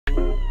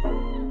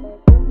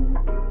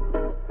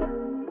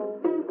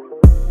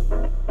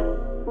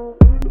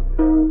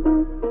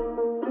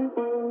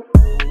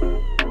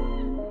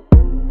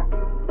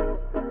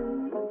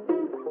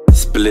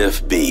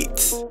Spliff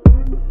Beats.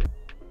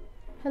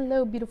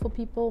 Hello beautiful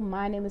people,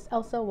 my name is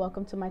Elsa.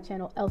 Welcome to my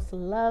channel Elsa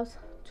Loves.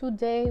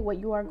 Today what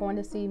you are going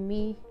to see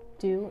me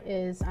do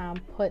is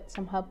put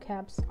some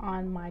hubcaps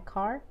on my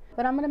car,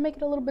 but I'm going to make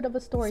it a little bit of a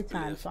story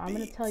time. So I'm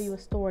going to tell you a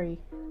story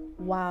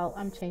while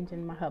I'm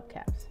changing my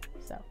hubcaps,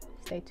 so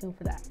stay tuned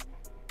for that.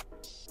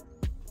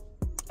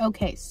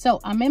 Okay, so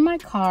I'm in my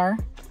car.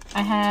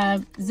 I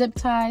have zip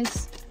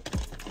ties.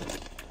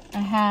 I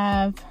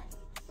have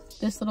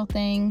this little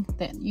thing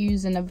that you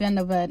use in the event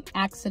of an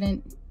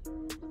accident,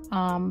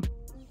 and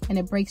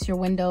it breaks your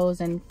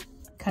windows and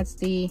cuts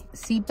the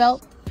seat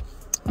belt.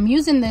 I'm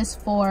using this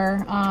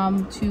for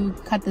to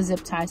cut the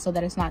zip tie so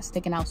that it's not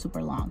sticking out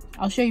super long.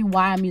 I'll show you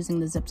why I'm using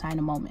the zip tie in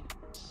a moment.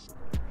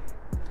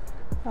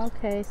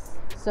 Okay,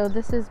 so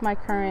this is my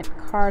current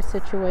car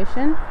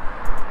situation.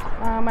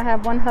 I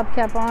have one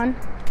hubcap on,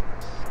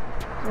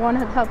 one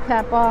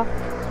hubcap off.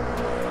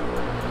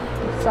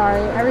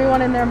 Sorry,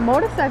 everyone in their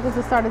motorcycles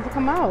has started to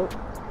come out,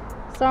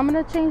 so I'm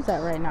gonna change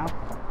that right now.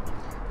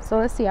 So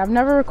let's see, I've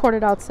never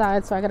recorded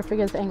outside, so I gotta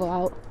figure this angle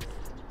out.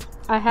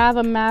 I have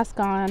a mask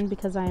on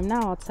because I am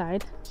now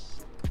outside,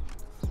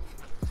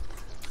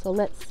 so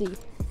let's see.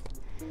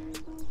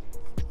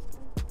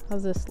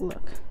 How's this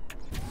look?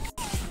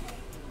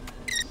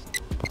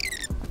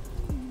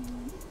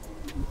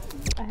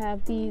 I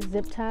have these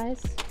zip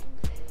ties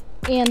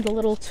and the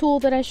little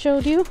tool that I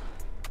showed you.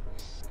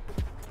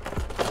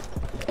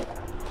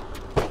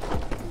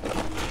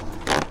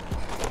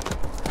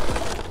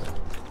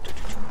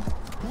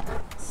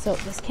 So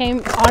this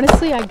came,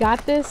 honestly, I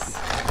got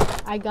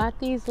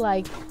these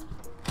like,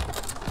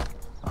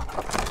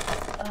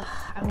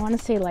 I want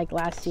to say like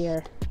last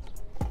year.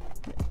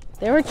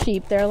 They were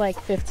cheap, they're like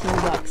 15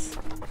 bucks.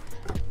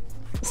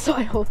 So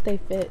I hope they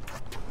fit,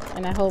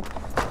 and I hope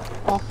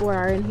all four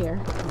are in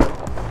here.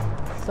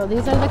 So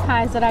these are the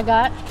kinds that I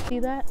got. See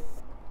that?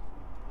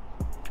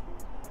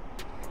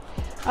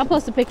 I'll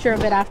post a picture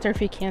of it after if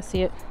you can't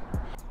see it.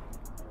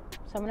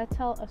 So I'm gonna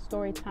tell a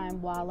story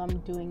time while I'm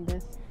doing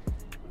this.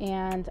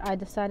 And I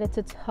decided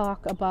to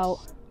talk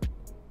about,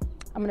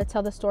 I'm gonna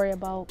tell the story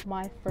about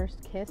my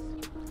first kiss.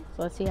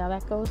 So let's see how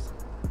that goes.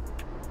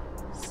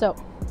 So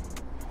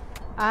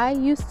I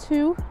used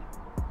to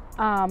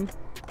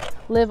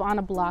live on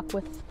a block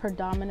with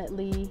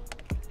predominantly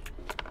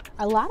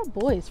a lot of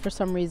boys for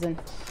some reason.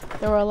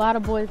 There were a lot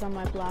of boys on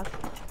my block,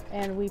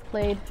 and we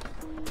played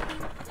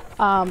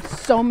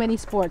so many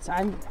sports.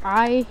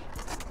 I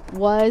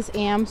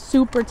am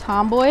super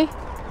tomboy.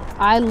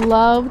 I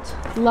loved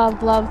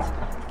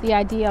the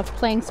idea of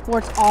playing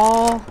sports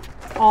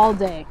all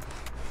day.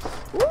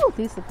 Ooh,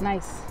 these look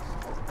nice.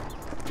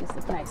 These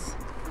look nice.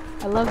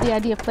 I love the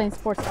idea of playing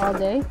sports all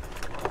day.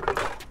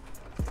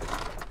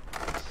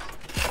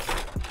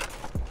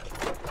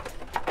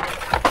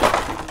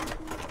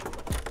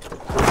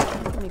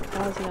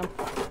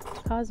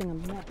 Causing a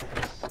mess.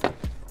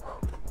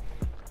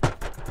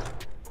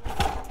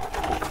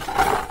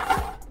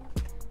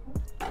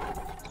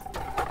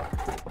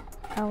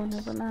 Oh, no.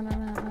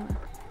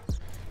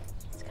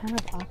 It's kind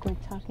of awkward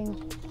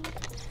talking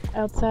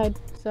outside,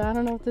 so I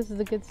don't know if this is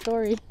a good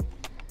story.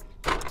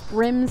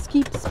 Rims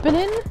keep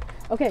spinning.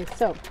 Okay,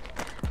 so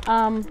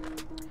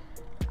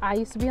I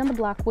used to be on the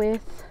block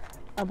with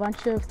a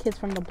bunch of kids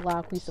from the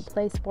block. We used to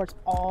play sports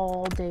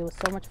all day. It was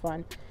so much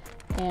fun.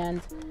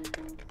 And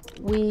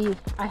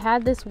I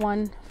had this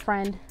one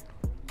friend,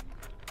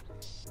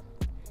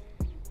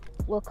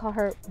 we'll call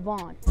her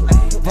Vaughn.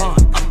 Vaughn.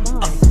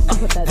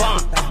 Put that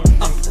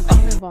we'll call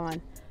her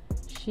Vaughn.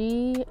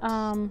 She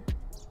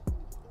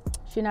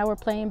and I were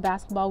playing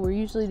basketball. We're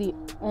usually the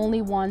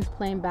only ones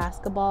playing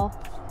basketball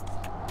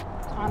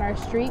on our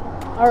street,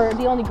 or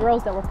the only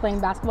girls that were playing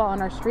basketball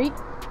on our street.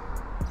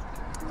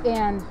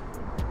 And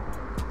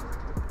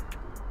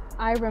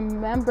I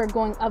remember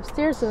going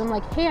upstairs and I'm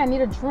like, hey, I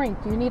need a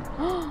drink. Do you need...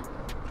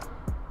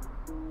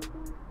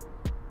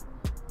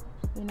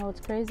 You know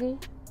what's crazy?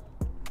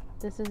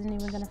 This isn't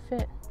even gonna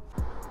fit.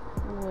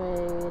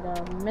 Wait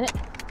a minute.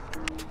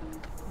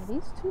 Are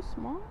these too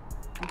small?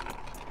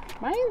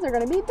 Mine are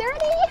gonna be dirty.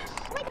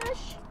 Oh my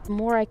gosh. The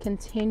more I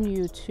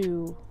continue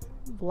to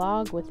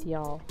vlog with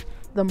y'all,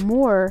 the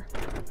more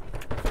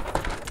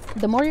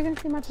you're gonna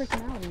see my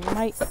personality. You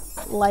might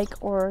like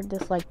or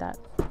dislike that,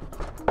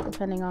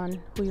 depending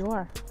on who you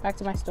are. Back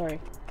to my story.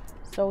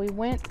 So we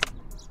went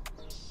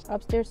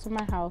upstairs to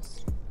my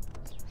house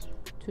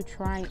to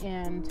try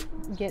and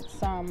get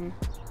some,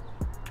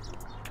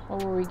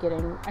 what were we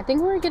getting? I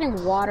think we were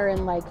getting water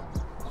and like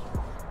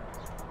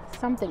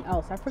something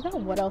else. I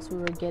forgot what else we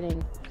were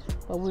getting,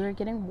 but we were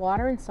getting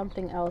water and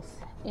something else.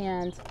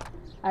 And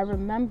I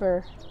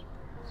remember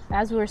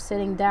as we were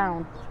sitting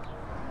down,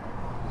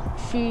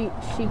 she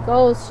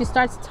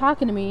starts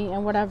talking to me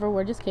and whatever,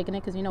 we're just kicking it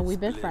because, you know, we've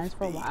been friends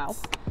for a while.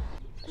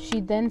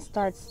 She then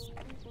starts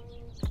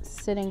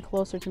sitting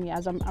closer to me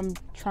as I'm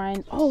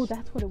trying, oh,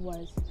 that's what it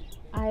was.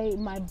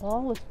 My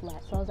ball was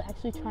flat, so I was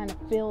actually trying to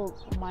fill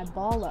my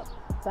ball up.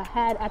 So I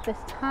had, at this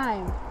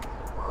time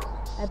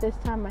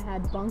I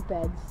had bunk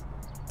beds,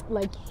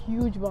 like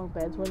huge bunk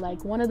beds, where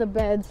like one of the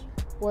beds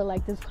or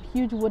like this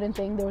huge wooden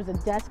thing. There was a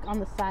desk on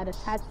the side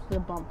attached to the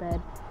bunk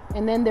bed,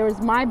 and then there was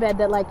my bed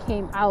that like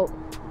came out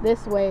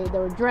this way.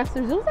 There were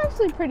dressers. It was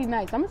actually pretty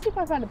nice. I'm gonna see if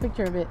I find a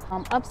picture of it.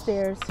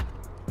 Upstairs,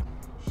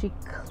 she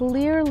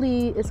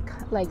clearly is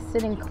like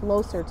sitting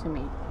closer to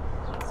me,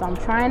 so I'm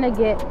trying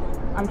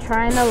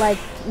to like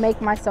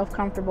make myself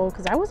comfortable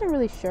because I wasn't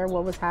really sure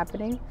what was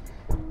happening.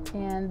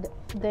 And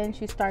then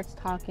she starts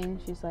talking.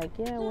 She's like,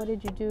 yeah, what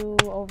did you do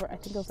over, I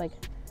think it was like,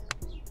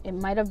 it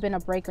might have been a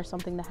break or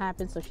something that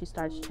happened. So she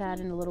starts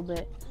chatting a little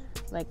bit,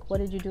 like, what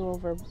did you do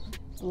over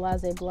blah,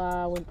 blah,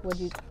 blah, what'd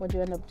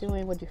you end up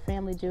doing, what'd your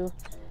family do,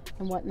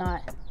 and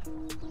whatnot.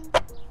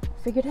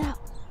 Figured it out.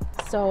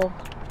 So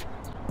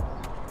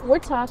we're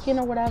talking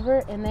or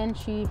whatever, and then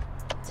she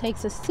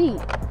takes a seat.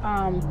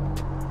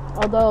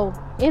 Although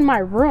in my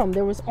room,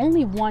 there was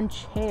only one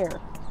chair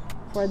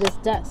for this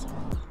desk.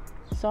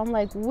 So I'm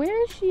like,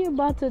 where is she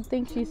about to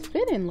think she's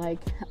fitting? Like,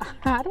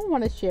 I don't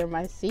want to share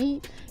my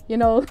seat, you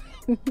know?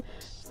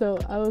 So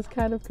I was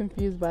kind of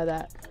confused by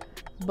that.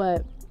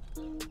 But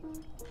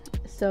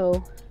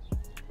so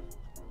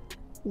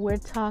we're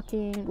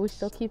talking, we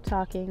still keep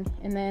talking.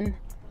 And then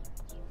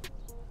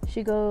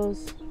she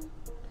goes,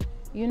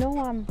 you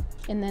know,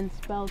 and then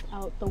spells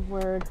out the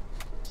word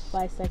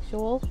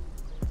bisexual.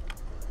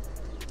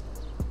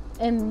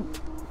 And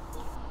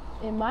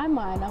in my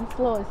mind, I'm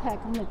slow as heck.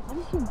 I'm like, what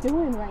is she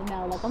doing right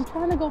now? Like, I'm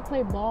trying to go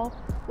play ball.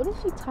 What is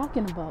she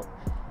talking about?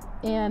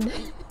 And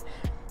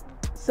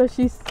so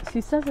she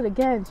says it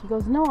again. She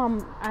goes, no,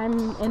 I'm,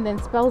 and then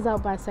spells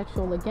out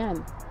bisexual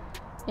again.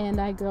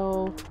 And I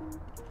go,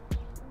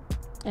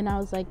 and I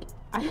was like,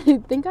 I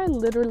think I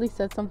literally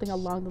said something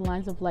along the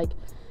lines of like,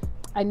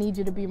 I need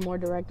you to be more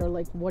direct, or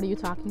like, what are you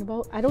talking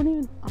about? I don't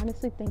even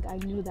honestly think I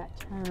knew that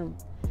term.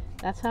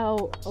 That's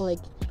how like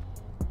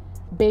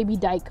baby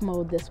dyke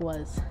mode this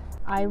was.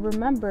 I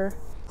remember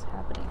what's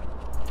happening.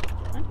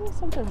 I'm doing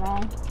something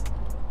wrong.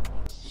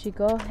 She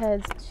go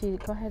ahead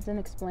and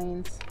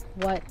explains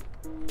what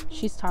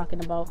she's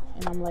talking about,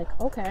 and I'm like,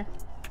 okay,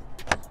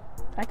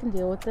 I can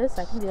deal with this.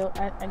 I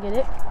get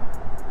it.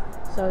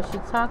 So she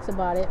talks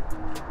about it,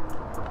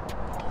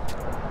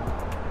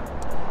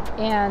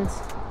 and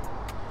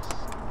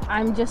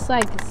I'm just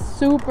like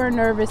super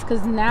nervous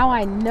because now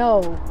I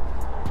know.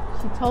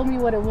 She told me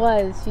what it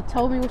was. She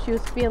told me what she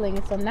was feeling,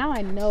 and so now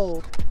I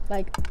know.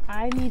 Like,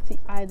 I need to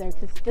either,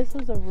 because this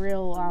was a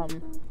real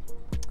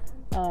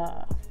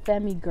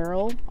femi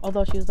girl,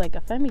 although she was like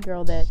a femi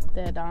girl that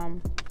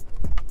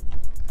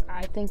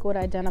I think would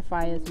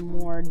identify as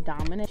more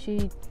dominant.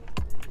 She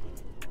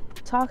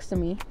talks to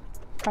me,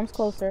 comes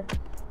closer,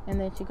 and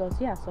then she goes,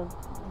 yeah, so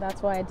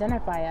that's what I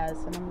identify as.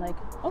 And I'm like,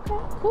 okay,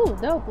 cool,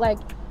 dope. Like,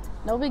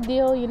 no big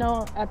deal, you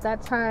know. At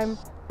that time,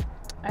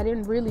 I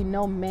didn't really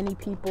know many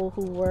people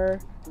who were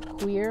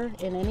queer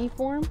in any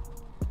form.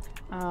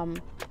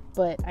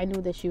 But I knew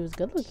that she was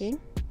good looking,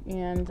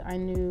 and I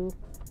knew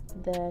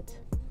that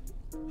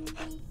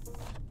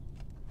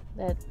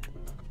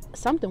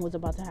something was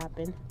about to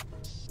happen.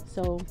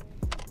 So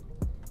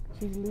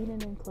she's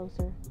leaning in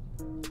closer,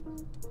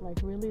 like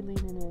really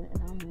leaning in,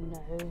 and I'm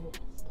nervous.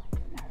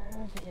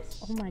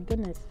 Oh my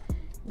goodness.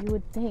 You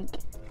would think,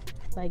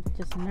 like,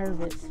 just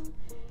nervous.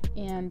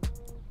 And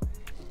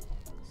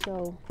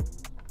so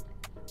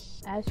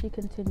as she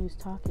continues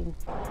talking,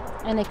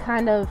 and it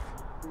kind of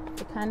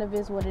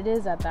is what it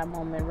is at that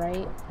moment,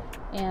 right?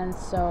 And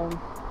so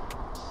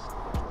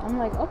I'm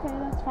like, okay,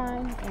 that's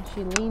fine. And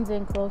she leans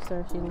in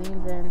closer. She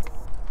leans in,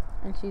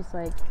 and she's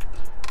like,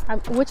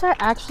 which I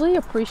actually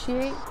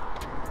appreciate.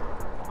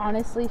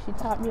 Honestly, she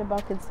taught me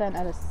about consent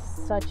at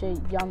such a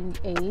young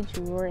age.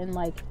 We were in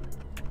like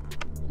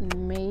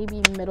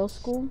maybe middle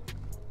school,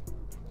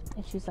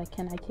 and she's like,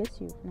 can I kiss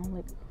you? And I'm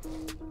like,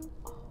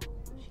 oh,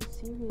 she's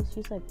serious.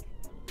 She's like,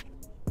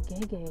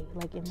 gay.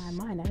 Like, in my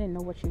mind, I didn't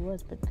know what she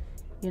was, but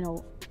you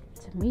know,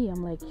 to me,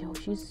 I'm like, yo,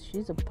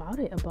 she's about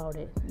it,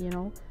 you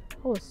know.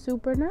 I was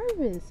super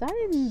nervous. I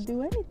didn't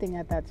do anything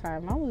at that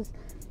time. I was,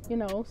 you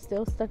know,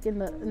 still stuck in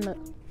the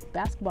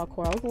basketball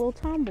court. I was a little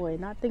tomboy,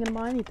 not thinking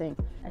about anything.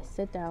 I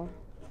sit down.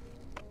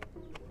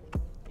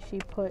 She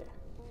put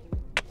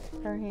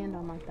her hand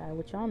on my thigh,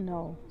 which y'all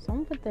know.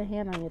 Someone put their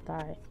hand on your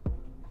thigh,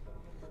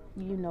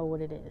 you know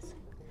what it is.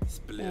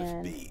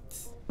 Spliff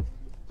beats.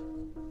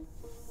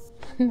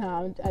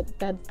 No,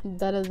 that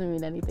doesn't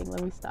mean anything.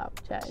 Let me stop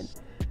chatting.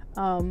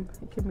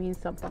 It could mean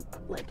something,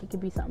 like, it could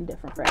be something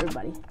different for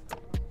everybody.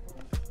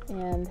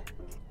 And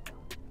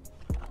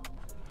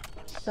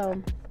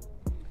so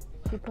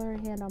she put her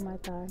hand on my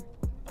thigh,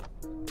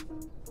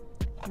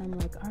 and I'm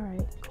like, all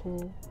right,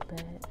 cool,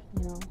 bet,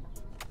 you know,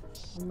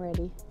 I'm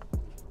ready.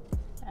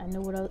 I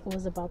knew what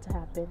was about to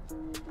happen.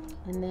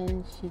 And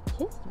then she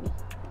kissed me,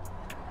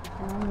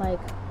 and I'm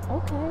like,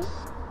 okay,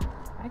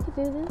 I could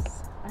do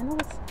this. I know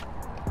it's.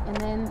 And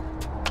then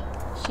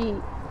she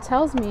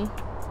tells me,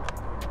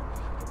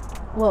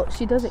 well,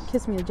 she doesn't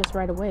kiss me just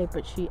right away,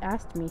 but she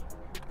asked me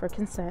for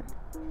consent.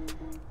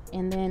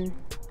 And then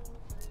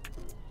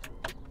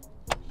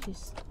she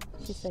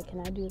said, can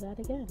I do that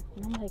again?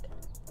 And I'm like,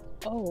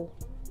 oh,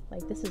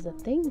 like, this is a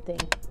thing.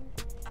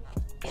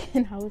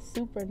 And I was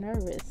super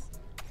nervous,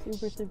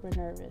 super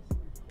nervous.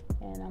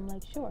 And I'm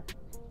like, sure,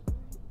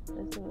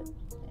 let's do it.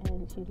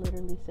 And she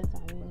literally sits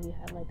on me, and we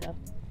had like a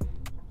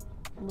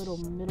little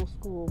middle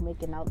school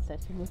making out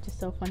session, which is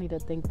so funny to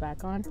think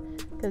back on,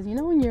 because you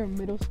know when you're in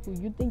middle school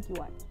you think you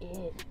are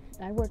it.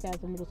 I work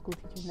as a middle school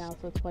teacher now,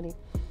 so it's funny,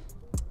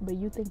 but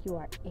you think you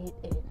are it.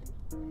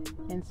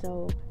 And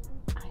so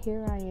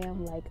here I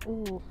am, like,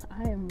 ooh,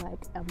 I am like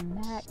a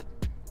Mac.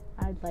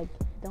 I like,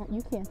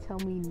 you can't tell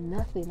me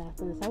nothing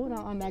after this. I went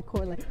out on that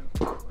court like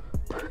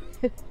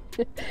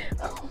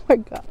oh my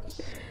god.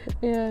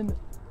 And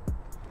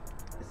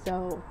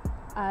so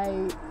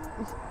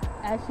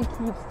as she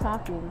keeps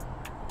talking,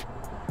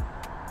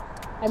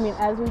 I mean,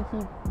 as we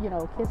keep,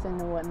 kissing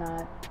and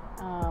whatnot,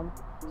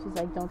 she's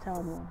like, don't tell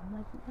anyone. I'm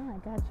like, oh, I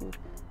got you.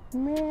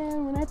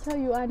 Man, when I tell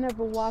you I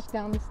never walked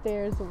down the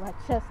stairs with my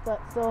chest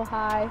up so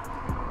high,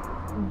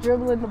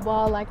 dribbling the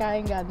ball like I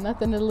ain't got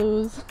nothing to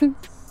lose.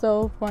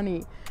 So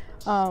funny.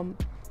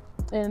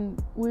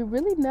 And we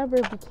really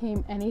never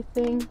became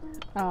anything,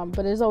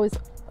 but there's always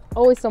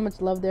so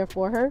much love there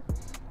for her.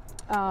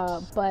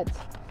 But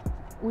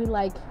we,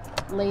 like,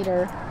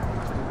 later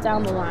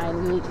down the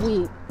line,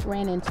 we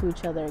ran into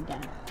each other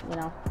again,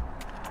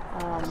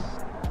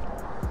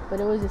 but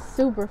it was just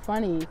super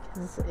funny,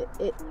 because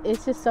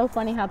it's just so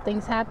funny how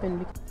things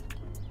happen.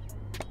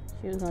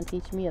 She was gonna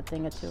teach me a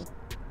thing or two.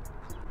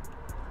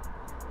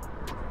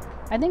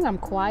 I think I'm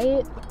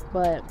quiet,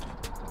 but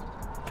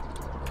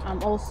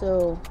I'm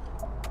also,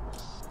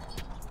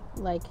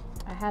 like,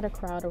 I had a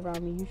crowd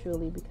around me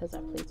usually because I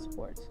played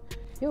sports.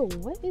 Yo,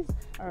 what is,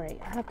 all right,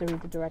 I have to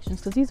read the directions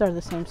because these are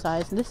the same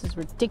size and this is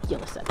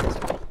ridiculous at this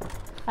point.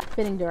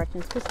 Fitting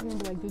directions. Chris will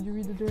be like, did you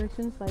read the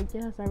directions? Like,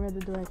 yes, I read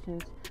the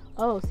directions.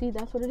 Oh, see,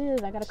 that's what it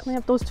is. I gotta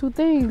clamp those two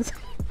things.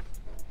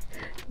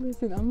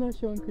 Listen, I'm not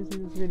showing Chrissy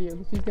this video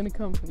because she's gonna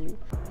come for me.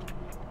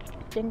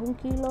 Tengo un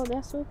kilo de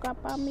azúcar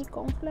para mi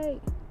cornflake.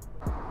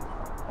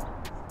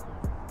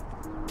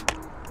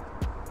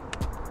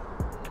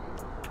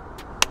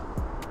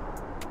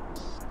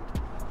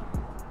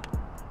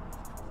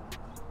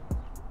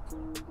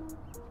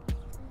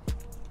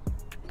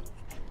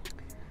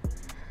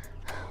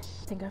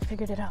 I think I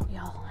figured it out,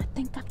 y'all. I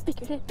think I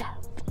figured it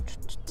out.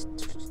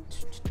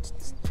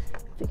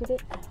 Figured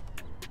it out.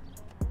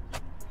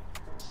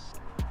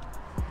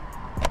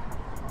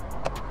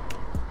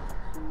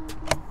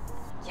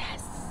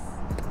 Yes.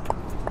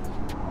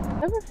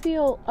 Ever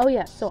feel, oh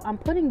yeah, so I'm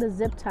putting the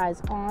zip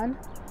ties on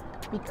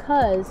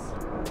because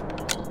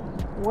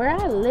where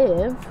I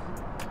live,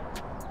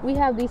 we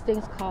have these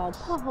things called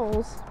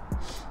potholes.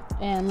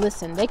 And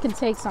listen, they can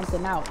take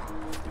something out.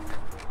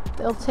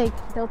 They'll take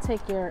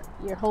your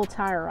whole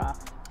tire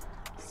off.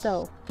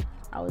 So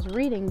I was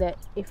reading that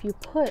if you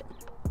put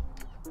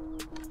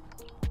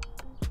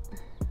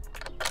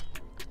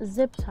a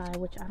zip tie,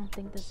 which I don't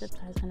think the zip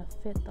tie is gonna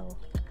fit though.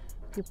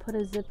 If you put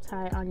a zip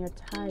tie on your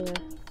tire,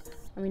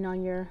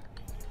 on your,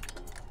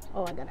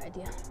 oh, I got an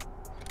idea.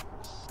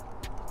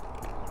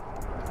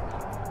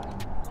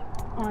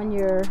 On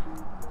your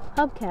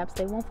hubcaps,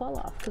 they won't fall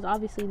off because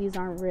obviously these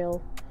aren't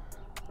real.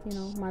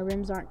 My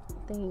rims aren't,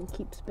 they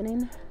keep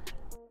spinning.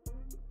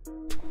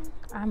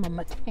 I'm a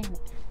mechanic.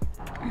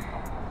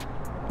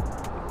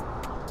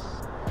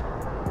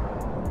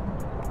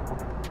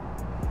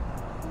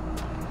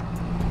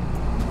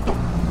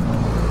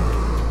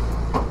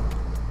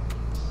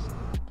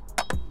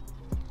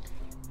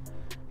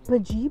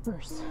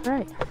 Bejeebers. All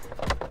right.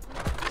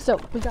 So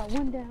we got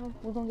one down.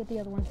 We're gonna get the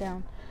other ones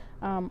down.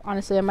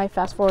 Honestly, I might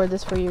fast forward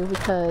this for you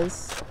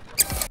because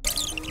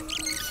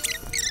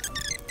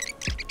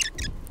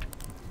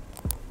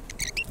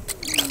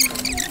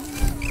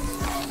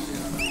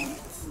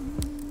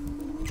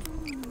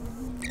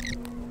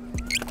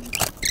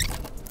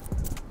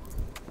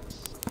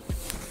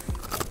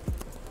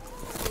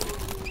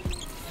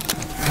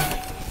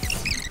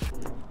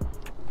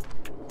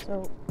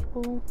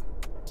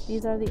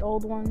these are the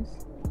old ones.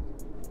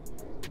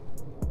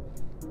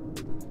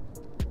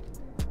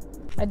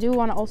 I do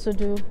want to also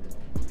do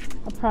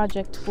a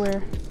project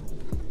where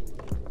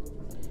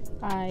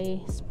I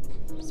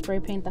spray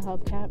paint the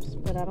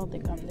hubcaps, but I don't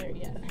think I'm there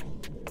yet.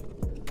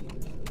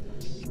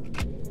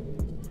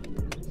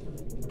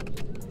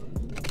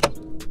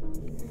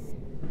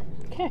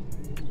 Okay,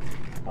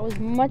 that was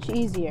much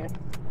easier.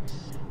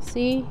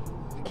 See,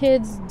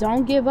 kids,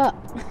 don't give up.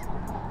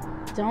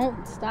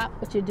 Don't stop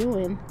what you're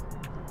doing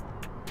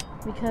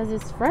because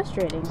it's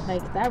frustrating.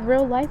 Like, that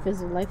real life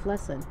is a life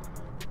lesson.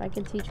 If I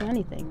can teach you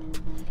anything.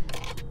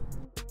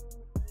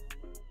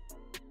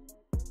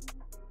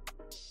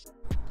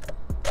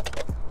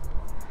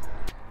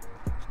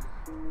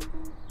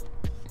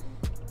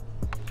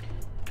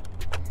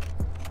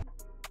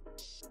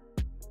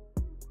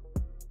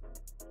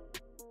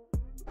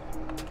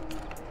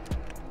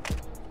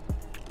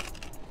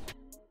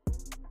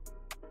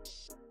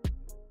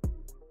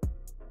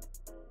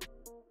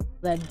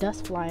 That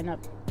dust flying up.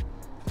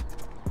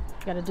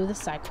 Gotta do this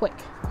side quick,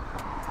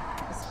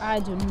 because I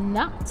do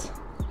not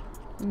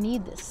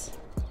need this.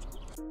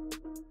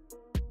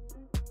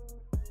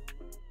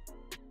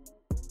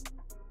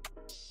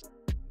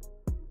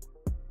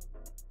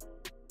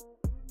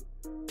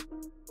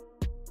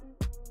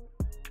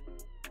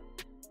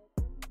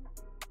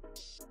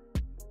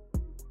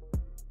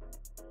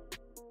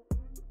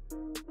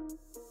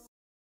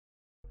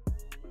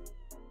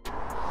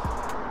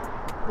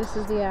 This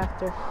is the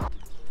after.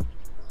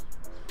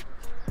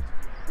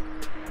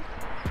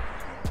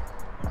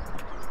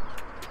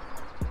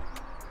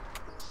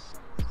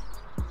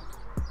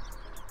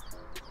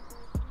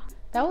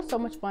 That was so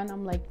much fun.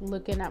 I'm like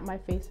looking at my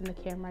face in the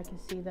camera. I can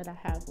see that I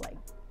have like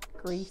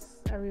grease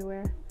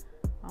everywhere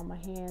on my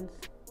hands.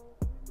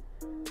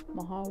 I'm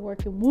a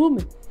hard-working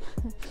woman.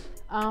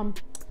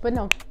 But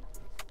no,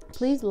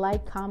 please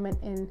like, comment,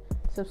 and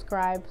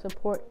subscribe.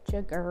 Support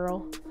your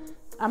girl.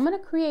 I'm gonna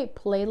create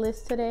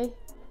playlists today,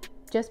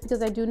 just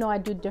because I do know I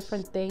do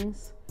different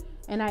things,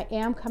 and I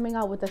am coming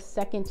out with a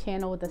second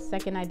channel with a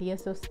second idea.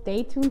 So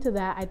stay tuned to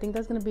that. I think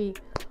that's gonna be,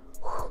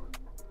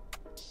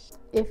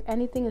 if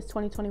anything is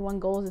 2021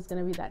 goals, it's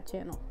gonna be that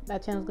channel.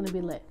 That channel's gonna be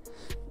lit.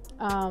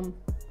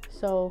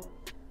 So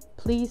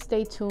please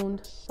stay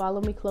tuned.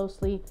 Follow me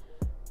closely.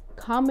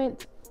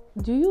 Comment,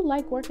 do you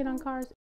like working on cars?